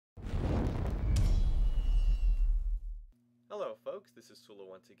folks, this is Sullla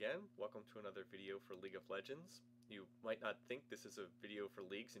once again. Welcome to another video for League of Legends. You might not think this is a video for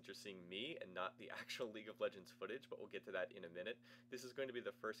League since you're seeing me and not the actual League of Legends footage, but we'll get to that in a minute. This is going to be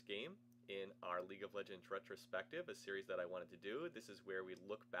the first game in our League of Legends Retrospective, a series that I wanted to do. This is where we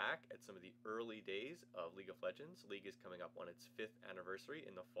look back at some of the early days of League of Legends. League is coming up on its 5th anniversary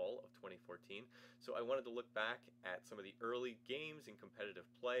in the fall of 2014. So I wanted to look back at some of the early games in competitive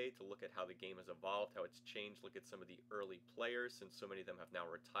play, to look at how the game has evolved, how it's changed, look at some of the early players, since so many of them have now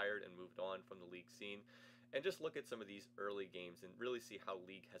retired and moved on from the League scene, and just look at some of these early games and really see how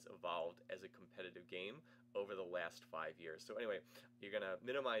League has evolved as a competitive game over the last 5 years. So anyway, you're going to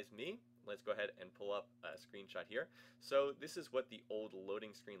minimize me. Let's go ahead and pull up a screenshot here. So this is what the old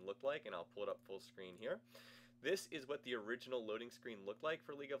loading screen looked like, and I'll pull it up full screen here. This is what the original loading screen looked like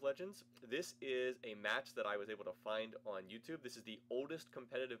for League of Legends. This is a match that I was able to find on YouTube. This is the oldest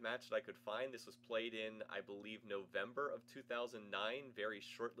competitive match that I could find. This was played in, I believe, November of 2009, very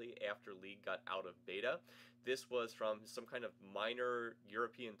shortly after League got out of beta. This was from some kind of minor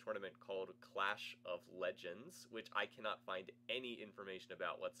European tournament called Clash of Legends, which I cannot find any information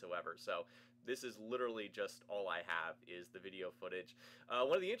about whatsoever. So this is literally just all I have is the video footage.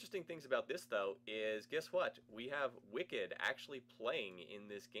 One of the interesting things about this, though, is guess what? We have Wicked actually playing in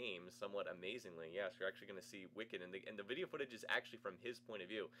this game somewhat amazingly. Yes, you're actually going to see Wicked, and the video footage is actually from his point of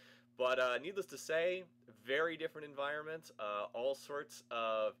view. But needless to say, very different environment, all sorts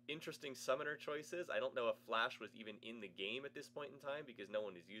of interesting summoner choices. I don't know if Flash was even in the game at this point in time because no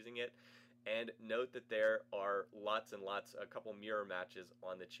one is using it. And note that there are lots and lots, a couple mirror matches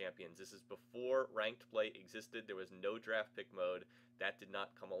on the champions. This is before ranked play existed. There was no draft pick mode. That did not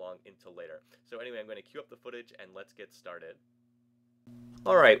come along until later. So anyway, I'm going to cue up the footage and let's get started.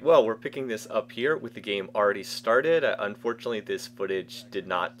 Alright, well, we're picking this up here with the game already started. Unfortunately, this footage did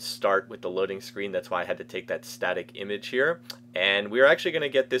not start with the loading screen. That's why I had to take that static image here. And we're actually going to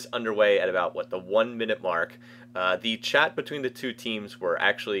get this underway at about, what, the 1 minute mark. The chat between the two teams were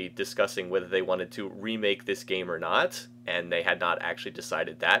actually discussing whether they wanted to remake this game or not, and they had not actually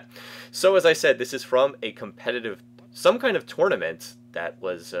decided that. So as I said, this is from a competitive, some kind of tournament that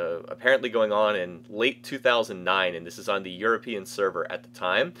was apparently going on in late 2009, and this is on the European server at the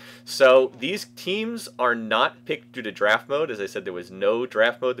time. So these teams are not picked due to draft mode. As I said, there was no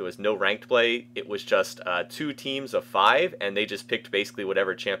draft mode, there was no ranked play. It was just 2 teams of 5, and they just picked basically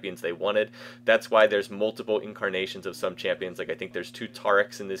whatever champions they wanted. That's why there's multiple incarnations of some champions. Like I think there's 2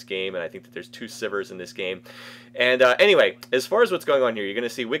 Tariks in this game, and I think that there's 2 Sivers in this game. And anyway, as far as what's going on here, you're going to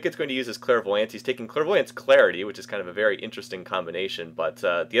see Wicked's going to use his Clairvoyance. He's taking Clairvoyance Clarity, which is kind of a very interesting combination. But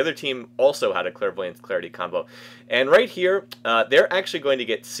the other team also had a Clairvoyance Clarity combo. And right here, they're actually going to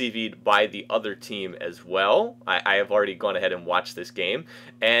get CV'd by the other team as well. I have already gone ahead and watched this game.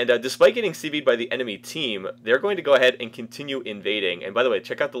 And despite getting CV'd by the enemy team, they're going to go ahead and continue invading. And by the way,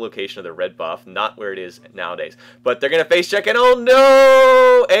 check out the location of the red buff, not where it is nowadays. But they're going to face check, and oh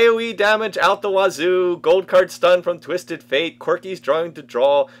no! AoE damage out the wazoo. Gold card stun from Twisted Fate. Corky's drawing to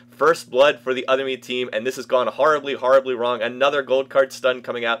draw. First blood for the enemy team, and this has gone horribly, horribly wrong. Another gold card stun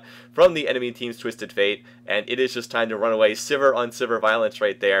coming out from the enemy team's Twisted Fate, and it is just time to run away. Sivir on Sivir violence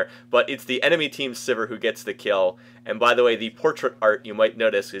right there, but it's the enemy team's Sivir who gets the kill. And by the way, the portrait art, you might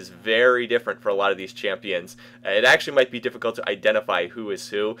notice, is very different for a lot of these champions. It actually might be difficult to identify who is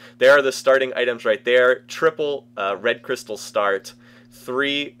who. There are the starting items right there. Triple red crystal start,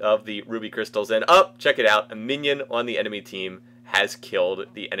 3 of the ruby crystals, and check it out, a minion on the enemy team has killed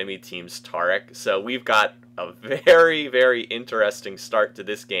the enemy team's Tarik. So we've got a very, very interesting start to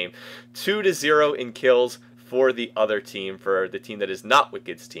this game. 2-0 in kills for the other team, for the team that is not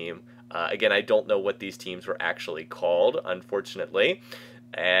Wicked's team. Again, I don't know what these teams were actually called, unfortunately.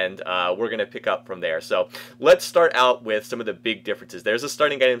 And we're going to pick up from there. So let's start out with some of the big differences. There's the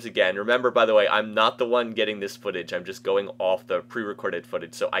starting items again. Remember, by the way, I'm not the one getting this footage. I'm just going off the pre-recorded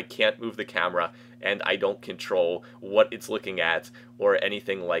footage, so I can't move the camera, and I don't control what it's looking at or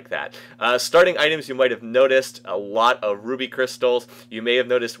anything like that. Starting items, you might have noticed a lot of ruby crystals. You may have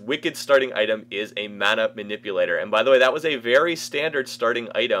noticed Wicked's starting item is a mana manipulator. And by the way, that was a very standard starting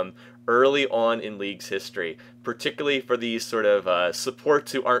item early on in League's history, particularly for these sort of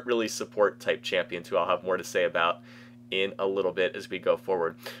supports who aren't really support type champions, who I'll have more to say about in a little bit as we go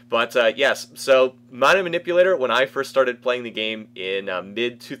forward. But yes, so Mana Manipulator, when I first started playing the game in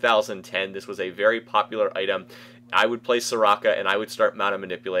mid-2010, this was a very popular item. I would play Soraka and I would start Mana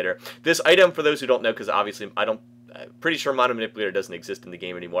Manipulator. This item, for those who don't know, because obviously I'm pretty sure Mana Manipulator doesn't exist in the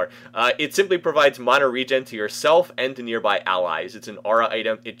game anymore. It simply provides mana regen to yourself and to nearby allies. It's an aura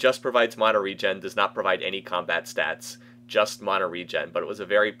item. It just provides mana regen, does not provide any combat stats, just mana regen. But it was a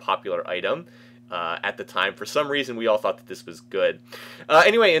very popular item at the time. For some reason, we all thought that this was good.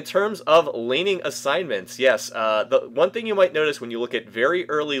 Anyway, in terms of laning assignments, yes, the one thing you might notice when you look at very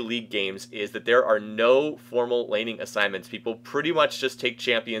early League games is that there are no formal laning assignments. People pretty much just take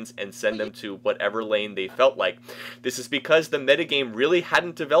champions and send them to whatever lane they felt like. This is because the metagame really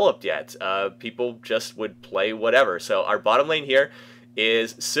hadn't developed yet. People just would play whatever. So our bottom lane here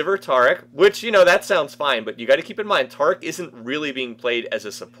is Sivir Taric, which, you know, that sounds fine, but you got to keep in mind, Taric isn't really being played as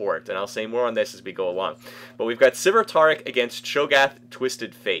a support, and I'll say more on this as we go along. But we've got Sivir Taric against Cho'Gath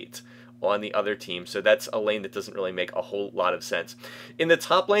Twisted Fate on the other team, so that's a lane that doesn't really make a whole lot of sense. In the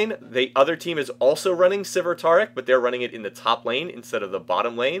top lane, the other team is also running Sivir Taric, but they're running it in the top lane instead of the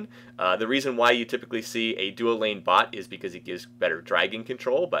bottom lane. The reason why you typically see a dual lane bot is because it gives better dragon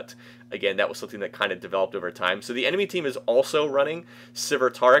control, but again, that was something that kind of developed over time. So the enemy team is also running Sivir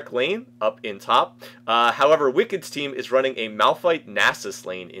Taric lane up in top. However, Wicked's team is running a Malphite Nasus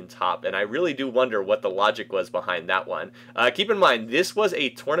lane in top, and I really do wonder what the logic was behind that one. Keep in mind, this was a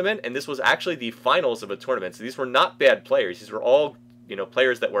tournament, and this was actually the finals of a tournament, so these were not bad players. These were all, you know,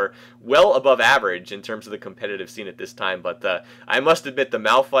 players that were well above average in terms of the competitive scene at this time, but I must admit the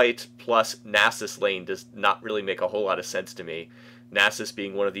Malphite plus Nasus lane does not really make a whole lot of sense to me. Nasus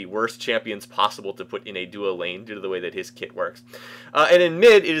being one of the worst champions possible to put in a duo lane due to the way that his kit works. And in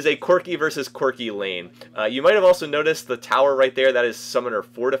mid, it is a Corki versus Corki lane. You might have also noticed the tower right there. That is Summoner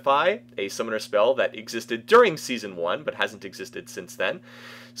Fortify, a summoner spell that existed during Season 1, but hasn't existed since then.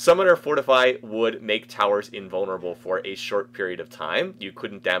 Summoner Fortify would make towers invulnerable for a short period of time. You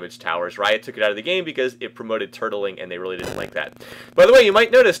couldn't damage towers. Riot took it out of the game because it promoted turtling, and they really didn't like that. By the way, you might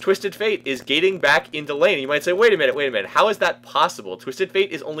notice Twisted Fate is gating back into lane. You might say, wait a minute, how is that possible? Twisted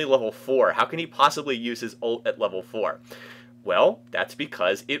Fate is only level 4. How can he possibly use his ult at level 4? Well, that's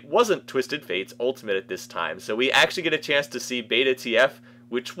because it wasn't Twisted Fate's ultimate at this time. So we actually get a chance to see Beta TF,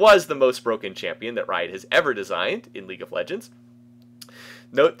 which was the most broken champion that Riot has ever designed in League of Legends.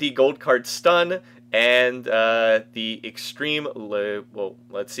 Note the gold card stun and the extreme, well,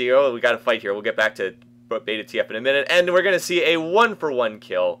 let's see, oh, we got a fight here. We'll get back to Beta TF in a minute, and we're going to see a 1-for-1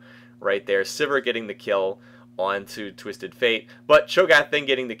 kill right there. Sivir getting the kill onto Twisted Fate, but Cho'Gath then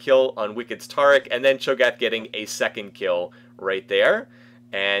getting the kill on Wicked's Taric, and then Cho'Gath getting a second kill right there.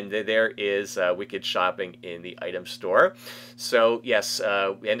 And there is Wicked shopping in the item store. So, yes,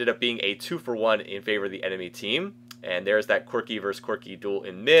 we ended up being a 2-for-1 in favor of the enemy team. And there's that Corki versus Corki duel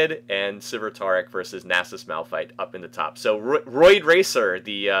in mid, and Sivir Taric versus Nasus Malphite up in the top. So Roid Racer,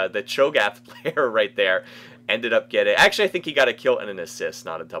 the Cho'Gath player right there, ended up getting... Actually, I think he got a kill and an assist,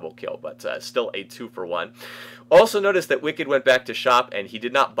 not a double kill, but still a 2-for-1. Also notice that Wicked went back to shop, and he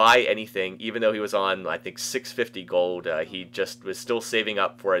did not buy anything, even though he was on, I think, 650 gold. He just was still saving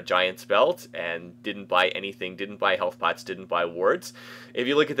up for a Giant's Belt, and didn't buy anything, didn't buy health pots, didn't buy wards. If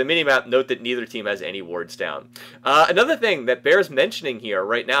you look at the minimap, note that neither team has any wards down. Another thing that bears mentioning here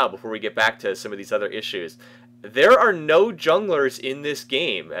right now, before we get back to some of these other issues, there are no junglers in this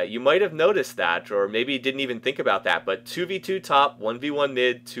game. You might have noticed that, or maybe didn't even think about that, but 2v2 top, 1v1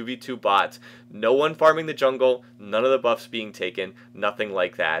 mid, 2v2 bot. No one farming the jungle, none of the buffs being taken, nothing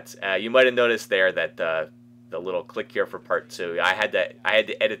like that. You might have noticed there that the little click here for part 2, I had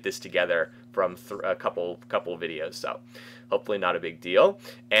to edit this together from a couple videos, so hopefully not a big deal.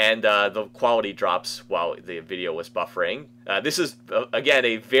 And the quality drops while the video was buffering. This is, again,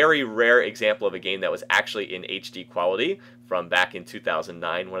 a very rare example of a game that was actually in HD quality from back in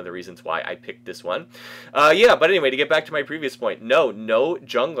 2009, one of the reasons why I picked this one. Yeah, but anyway, to get back to my previous point, no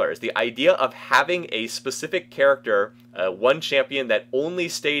junglers. The idea of having a specific character, one champion that only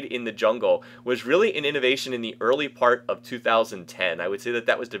stayed in the jungle, was really an innovation in the early part of 2010. I would say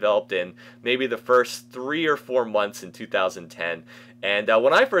that was developed in maybe the first 3 or 4 months in 2010. And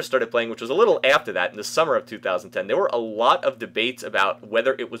when I first started playing, which was a little after that, in the summer of 2010, there were a lot of debates about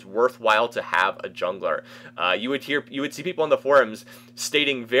whether it was worthwhile to have a jungler. You would see people on the forums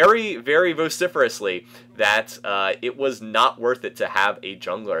stating very, very vociferously that it was not worth it to have a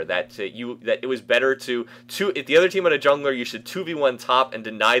jungler. That it was better if the other team had a jungler, you should 2v1 top and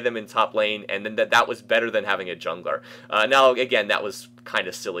deny them in top lane, and then that was better than having a jungler. Now, again, that was kind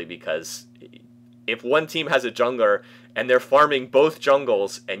of silly because if one team has a jungler and they're farming both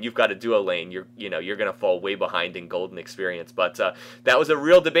jungles, and you've got a duo lane, you're going to fall way behind in golden experience. But that was a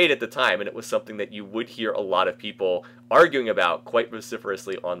real debate at the time, and it was something that you would hear a lot of people arguing about quite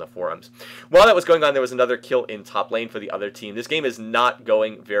vociferously on the forums. While that was going on, there was another kill in top lane for the other team. This game is not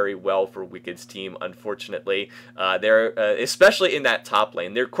going very well for Wicked's team, unfortunately. Especially in that top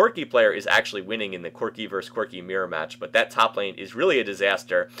lane. Their Corki player is actually winning in the Corki versus Corki mirror match, but that top lane is really a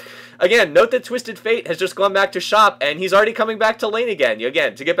disaster. Again, note that Twisted Fate has just gone back to shop, and he's already coming back to lane again.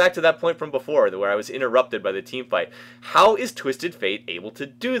 Again, to get back to that point from before, where I was interrupted by the team fight. How is Twisted Fate able to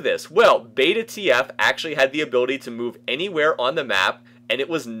do this? Well, Beta TF actually had the ability to move anywhere on the map, and it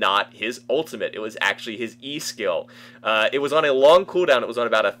was not his ultimate. It was actually his E skill. It was on a long cooldown. It was on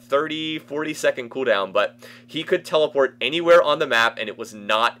about a 30-40 second cooldown, but he could teleport anywhere on the map, and it was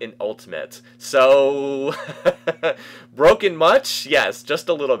not an ultimate. So, broken much? Yes, just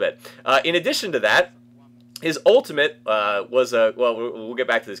a little bit. In addition to that, his ultimate was a, well, we'll get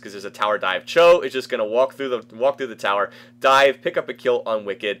back to this because there's a tower dive. Cho is just gonna walk through the tower, dive, pick up a kill on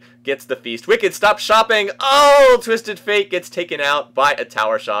Wicked, gets the feast. Wicked, stop shopping! Oh, Twisted Fate gets taken out by a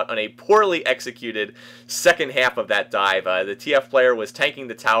tower shot on a poorly executed second half of that dive. The TF player was tanking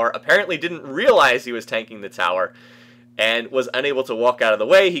the tower, apparently didn't realize he was tanking the tower, and was unable to walk out of the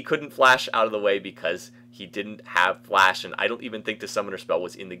way. He couldn't flash out of the way because he didn't have flash, and I don't even think the summoner spell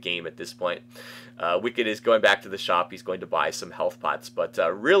was in the game at this point. Wicked is going back to the shop. He's going to buy some health pots, but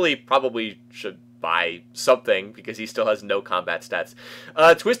really probably should buy something because he still has no combat stats.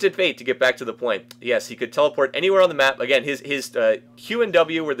 Twisted Fate, to get back to the point, yes, he could teleport anywhere on the map. Again, his Q and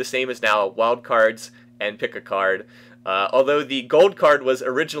W were the same as now, wild cards and pick a card. Although the gold card was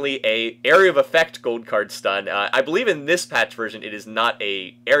originally a area of effect gold card stun. I believe in this patch version it is not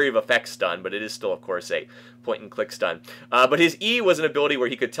a area of effect stun, but it is still, of course, a point and click stun. But his E was an ability where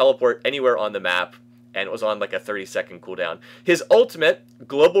he could teleport anywhere on the map, and it was on like a 30-second cooldown. His ultimate,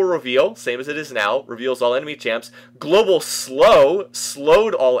 Global Reveal, same as it is now, reveals all enemy champs. Global Slow,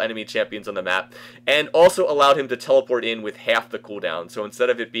 slowed all enemy champions on the map, and also allowed him to teleport in with half the cooldown. So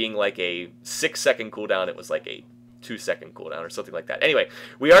instead of it being like a 6-second cooldown, it was like a 2-second cooldown or something like that. Anyway,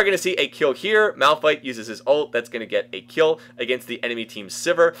 we are going to see a kill here. Malphite uses his ult. That's going to get a kill against the enemy team's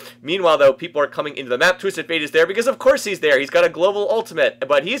Sivir. Meanwhile, though, people are coming into the map. Twisted Fate is there because, of course, he's there. He's got a global ultimate,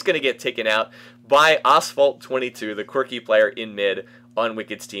 but he's going to get taken out by Asphalt22, the quirky player in mid on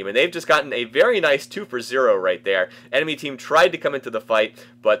Wicked's team, and they've just gotten a very nice 2-for-0 right there. Enemy team tried to come into the fight,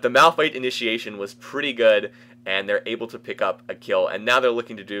 but the Malphite initiation was pretty good, and they're able to pick up a kill, and now they're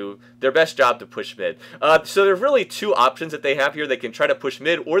looking to do their best job to push mid. So there's really two options that they have here. They can try to push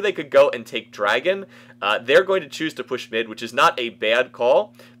mid, or they could go and take Dragon. They're going to choose to push mid, which is not a bad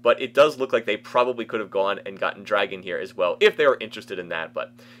call, but it does look like they probably could have gone and gotten Dragon here as well, if they were interested in that.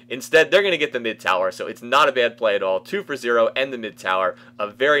 But instead, they're going to get the mid tower, so it's not a bad play at all. 2-for-0 and the mid tower. A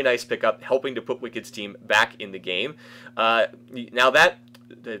very nice pickup, helping to put Wicked's team back in the game. Now that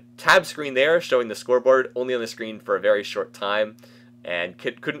the tab screen there showing the scoreboard only on the screen for a very short time, and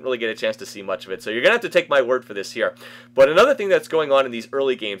couldn't really get a chance to see much of it. So you're going to have to take my word for this here. But another thing that's going on in these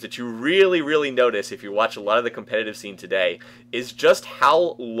early games that you really notice if you watch a lot of the competitive scene today is just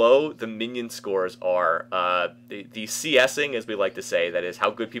how low the minion scores are. The CSing, as we like to say, that is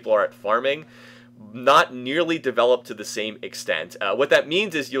how good people are at farming, not nearly developed to the same extent. What that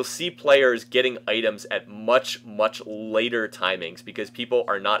means is you'll see players getting items at much later timings because people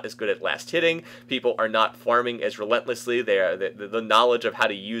are not as good at last hitting, people are not farming as relentlessly, the knowledge of how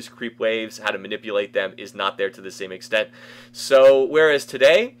to use creep waves, how to manipulate them is not there to the same extent. So whereas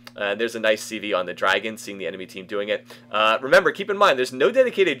today, there's a nice CV on the Dragon, seeing the enemy team doing it. Remember, keep in mind, there's no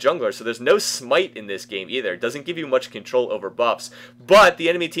dedicated jungler, so there's no smite in this game either. It doesn't give you much control over buffs, but the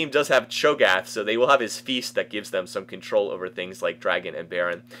enemy team does have Cho'Gath, so they will have his feast that gives them some control over things like Dragon and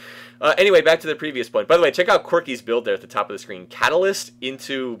Baron. Anyway, back to the previous point. By the way, check out Quirky's build there at the top of the screen. Catalyst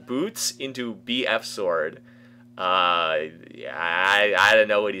into Boots into BF Sword. Yeah, I don't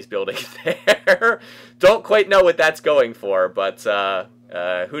know what he's building there. Don't quite know what that's going for, but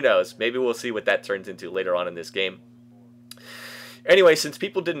who knows? Maybe we'll see what that turns into later on in this game. Anyway, since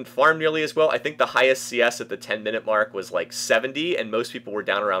people didn't farm nearly as well, I think the highest CS at the 10-minute mark was like 70, and most people were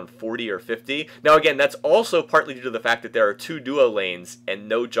down around 40 or 50. Now again, that's also partly due to the fact that there are 2 duo lanes and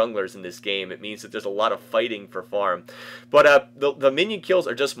no junglers in this game. It means that there's a lot of fighting for farm. But the minion kills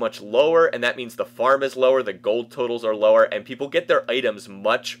are just much lower, and that means the farm is lower, the gold totals are lower, and people get their items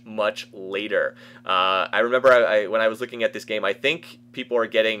much later. I remember when I was looking at this game, I think people are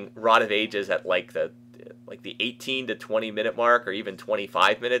getting Rod of Ages at like the 18 to 20 minute mark, or even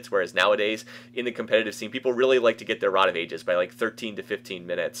 25 minutes, whereas nowadays in the competitive scene people really like to get their Rod of Ages by like 13 to 15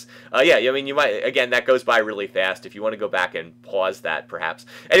 minutes. Yeah, I mean, you might, again, that goes by really fast. If you want to go back and pause that, perhaps.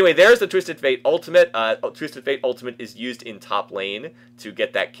 Anyway, there's the Twisted Fate ultimate. Twisted Fate ultimate is used in top lane to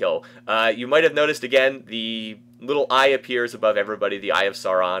get that kill. You might have noticed, again, the little eye appears above everybody, the Eye of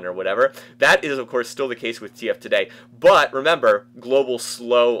Sauron or whatever. That is, of course, still the case with TF today. But remember, global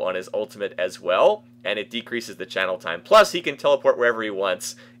slow on his ultimate as well, and it decreases the channel time. Plus, he can teleport wherever he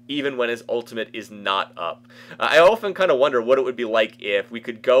wants even when his ultimate is not up. I often kind of wonder what it would be like if we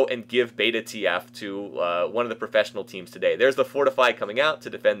could go and give Beta TF to one of the professional teams today. There's the Fortify coming out to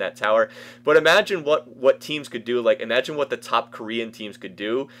defend that tower, but imagine what teams could do. Like, imagine what the top Korean teams could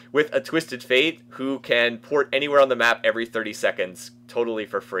do with a Twisted Fate who can port anywhere on the map every 30 seconds totally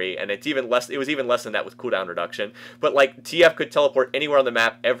for free, and it's even less. It was even less than that with cooldown reduction. But like TF could teleport anywhere on the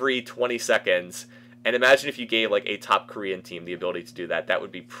map every 20 seconds. And imagine if you gave like a top Korean team the ability to do that. That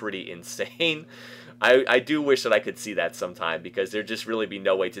would be pretty insane. I do wish that I could see that sometime, because there'd just really be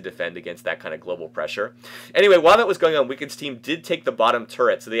no way to defend against that kind of global pressure. Anyway, while that was going on, Wicked's team did take the bottom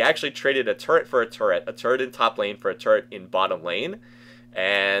turret. So they actually traded a turret for a turret in top lane for a turret in bottom lane.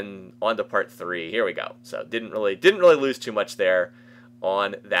 And on to part 3. Here we go. So didn't really lose too much there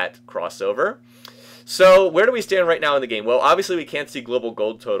on that crossover. So where do we stand right now in the game? Well, obviously we can't see global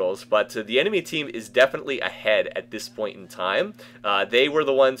gold totals, but the enemy team is definitely ahead at this point in time. They were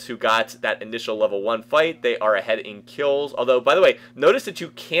the ones who got that initial level 1 fight. They are ahead in kills. Although, by the way, notice that you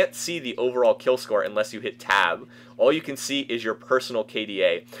can't see the overall kill score unless you hit tab. All you can see is your personal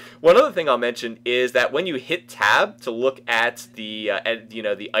KDA. One other thing I'll mention is that when you hit tab to look at the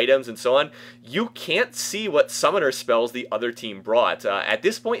the items and so on, you can't see what summoner spells the other team brought. At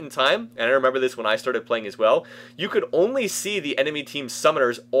this point in time, and I remember this when I started playing as well, you could only see the enemy team's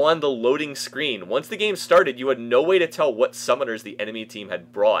summoners on the loading screen. Once the game started, you had no way to tell what summoners the enemy team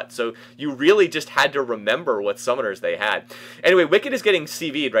had brought. So you really just had to remember what summoners they had. Anyway, Wicked is getting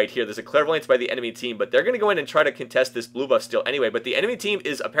CV'd right here. There's a Clairvoyance by the enemy team, but they're going to go in and try to contest this blue buff still anyway. But the enemy team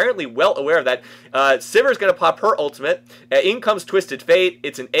is apparently well aware of that. Sivir's going to pop her ultimate. In comes Twisted Fate.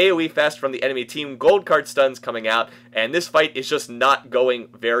 It's an AoE fest from the enemy team. Gold card stuns coming out, and this fight is just not going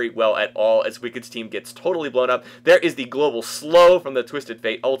very well at all as Wicked's team gets totally blown up. There is the global slow from the Twisted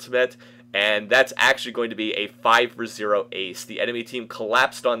Fate ultimate, and that's actually going to be a 5-for-0 ace. The enemy team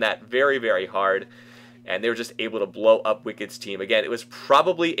collapsed on that very, very hard, and they were just able to blow up Wicked's team. Again, it was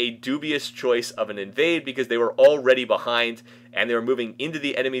probably a dubious choice of an invade because they were already behind, and they were moving into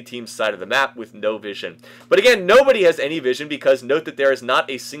the enemy team's side of the map with no vision. But again, nobody has any vision, because note that there is not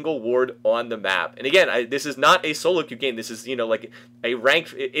a single ward on the map. And again, this is not a solo queue game. This is, like a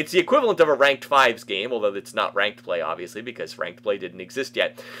ranked, it's the equivalent of a ranked 5s game, although it's not ranked play, obviously, because ranked play didn't exist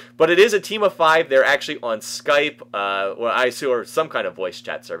yet. But it is a team of 5. They're actually on Skype, or I assume, or some kind of voice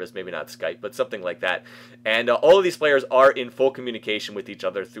chat service, maybe not Skype, but something like that. And all of these players are in full communication with each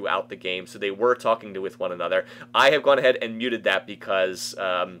other throughout the game, so they were talking with one another. I have gone ahead and muted that because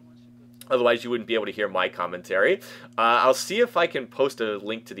otherwise you wouldn't be able to hear my commentary. I'll see if I can post a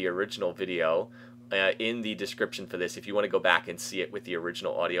link to the original video in the description for this if you want to go back and see it with the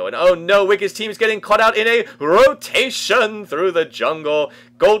original audio. And oh no, Wicked's team is getting caught out in a rotation through the jungle.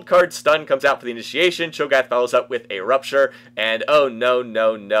 Gold card stun comes out for the initiation. Cho'Gath follows up with a rupture, and oh no,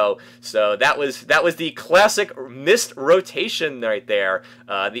 no, no. So that was the classic missed rotation right there.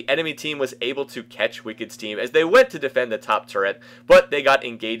 The enemy team was able to catch Wicked's team as they went to defend the top turret, but they got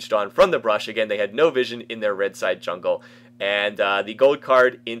engaged on from the brush. Again, they had no vision in their red side jungle. And the gold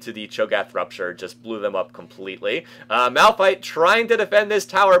card into the Cho'Gath Rupture just blew them up completely. Malphite trying to defend this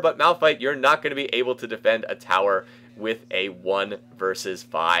tower, but Malphite, you're not going to be able to defend a tower with a 1 versus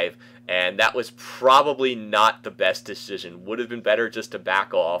 5. And that was probably not the best decision. Would have been better just to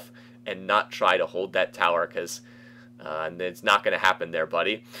back off and not try to hold that tower, because it's not going to happen there,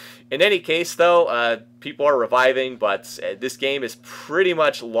 buddy. In any case, though, people are reviving, but this game is pretty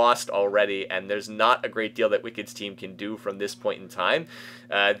much lost already, and there's not a great deal that Wicked's team can do from this point in time.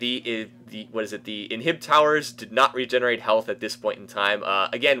 The inhib towers did not regenerate health at this point in time.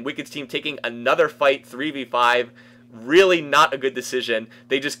 Again, Wicked's team taking another fight, 3v5. Really not a good decision.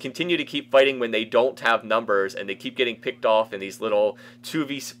 They just continue to keep fighting when they don't have numbers, and they keep getting picked off in these little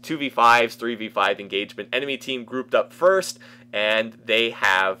 2v5s, 3v5 engagement. Enemy team grouped up first, and they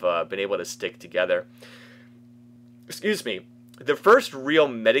have been able to stick together. Excuse me. The first real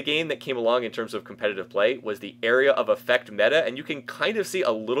metagame that came along in terms of competitive play was the area of effect meta, and you can kind of see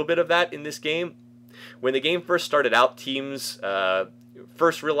a little bit of that in this game. When the game first started out, teams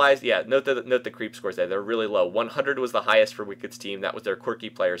first realized, yeah, note the creep scores there. They're really low. 100 was the highest for Wicked's team. That was their quirky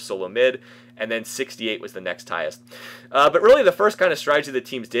player solo mid, and then 68 was the next highest. But really the first kind of strategy the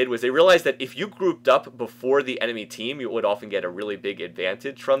teams did was they realized that if you grouped up before the enemy team, you would often get a really big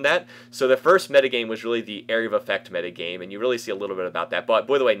advantage from that. So the first metagame was really the area of effect metagame, and you really see a little bit about that. But,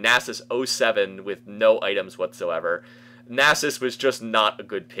 by the way, Nasus 07 with no items whatsoever. Nasus was just not a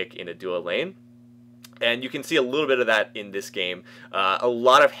good pick in a duo lane. And you can see a little bit of that in this game. A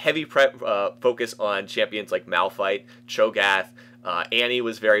lot of heavy focus on champions like Malphite, Cho'Gath, Annie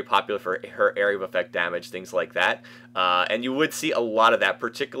was very popular for her area of effect damage, things like that. And you would see a lot of that,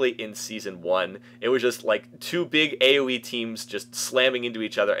 particularly in Season 1. It was just like two big AoE teams just slamming into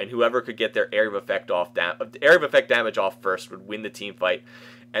each other, and whoever could get their area of effect damage off first would win the team fight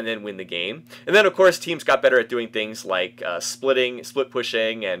and then win the game. And then, of course, teams got better at doing things like split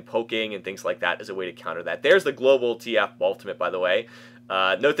pushing, and poking, and things like that as a way to counter that. There's the global TF ultimate, by the way.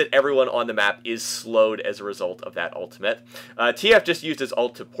 Note that everyone on the map is slowed as a result of that ultimate. TF just used his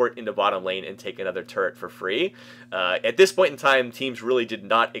ult to port into bottom lane and take another turret for free. At this point in time, teams really did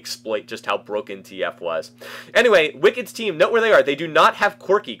not exploit just how broken TF was. Anyway, Wicked's team, note where they are. They do not have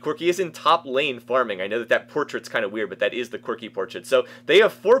Quirky. Quirky is in top lane farming. I know that that portrait's kind of weird, but that is the Quirky portrait. So they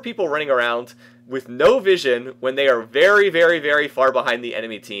have 4 people running around with no vision when they are very, very, very far behind the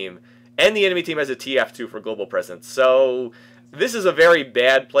enemy team. And the enemy team has a TF2 for global presence. So this is a very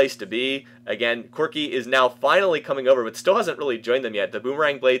bad place to be. Again, Quirky is now finally coming over, but still hasn't really joined them yet. The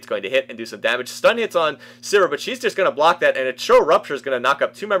Boomerang Blade's going to hit and do some damage. Stun hits on Sivir, but she's just going to block that, and a Cho Rupture is going to knock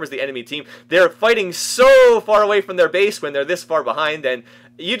up 2 members of the enemy team. They're fighting so far away from their base when they're this far behind, and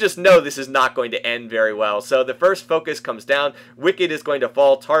you just know this is not going to end very well. So the first focus comes down. Wicked is going to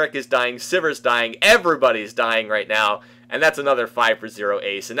fall. Taric is dying. Sivir's dying. Everybody's dying right now. And that's another 5-for-0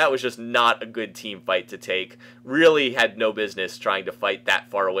 ace, and that was just not a good team fight to take. Really had no business trying to fight that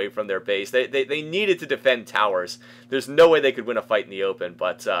far away from their base. They needed to defend towers. There's no way they could win a fight in the open,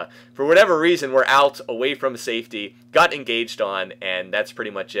 but for whatever reason, we're out, away from safety, got engaged on, and that's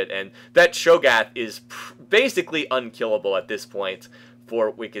pretty much it. And that Shogath is basically unkillable at this point for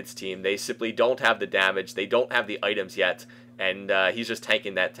Wicked's team. They simply don't have the damage, they don't have the items yet, and he's just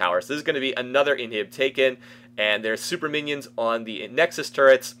tanking that tower. So this is going to be another inhib taken. And there's super minions on the Nexus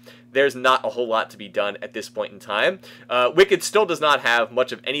turrets. There's not a whole lot to be done at this point in time. Wicked still does not have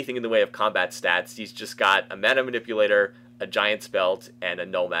much of anything in the way of combat stats. He's just got a mana manipulator, a Giant's Belt, and a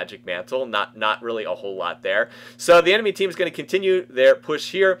Null Magic Mantle. Not really a whole lot there. So the enemy team is going to continue their push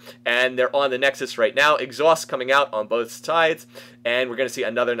here, and they're on the Nexus right now. Exhaust coming out on both sides, and we're going to see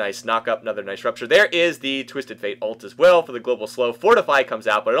another nice knock-up, another nice Rupture. There is the Twisted Fate ult as well for the global slow. Fortify comes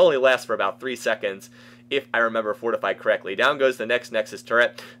out, but it only lasts for about 3 seconds, if I remember Fortify correctly. Down goes the next Nexus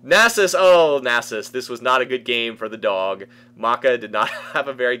turret. Nasus, oh, Nasus, this was not a good game for the dog. Maka did not have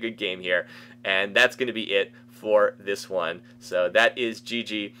a very good game here, and that's going to be it for this one. So that is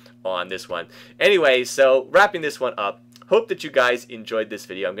GG on this one. Anyway, so wrapping this one up, hope that you guys enjoyed this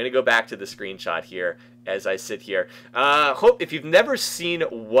video. I'm going to go back to the screenshot here as I sit here. Hope if you've never seen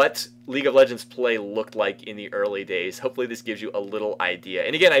what League of Legends play looked like in the early days, hopefully this gives you a little idea.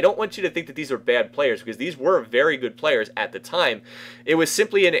 And again, I don't want you to think that these are bad players, because these were very good players at the time. It was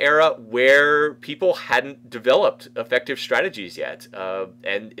simply an era where people hadn't developed effective strategies yet.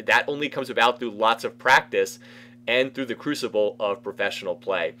 And that only comes about through lots of practice and through the crucible of professional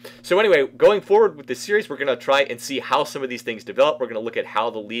play. So anyway, going forward with this series, we're going to try and see how some of these things develop. We're going to look at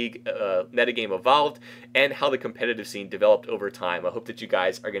how the League metagame evolved and how the competitive scene developed over time. I hope that you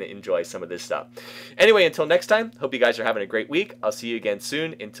guys are going to enjoy some of this stuff. Anyway, until next time, hope you guys are having a great week. I'll see you again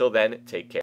soon. Until then, take care.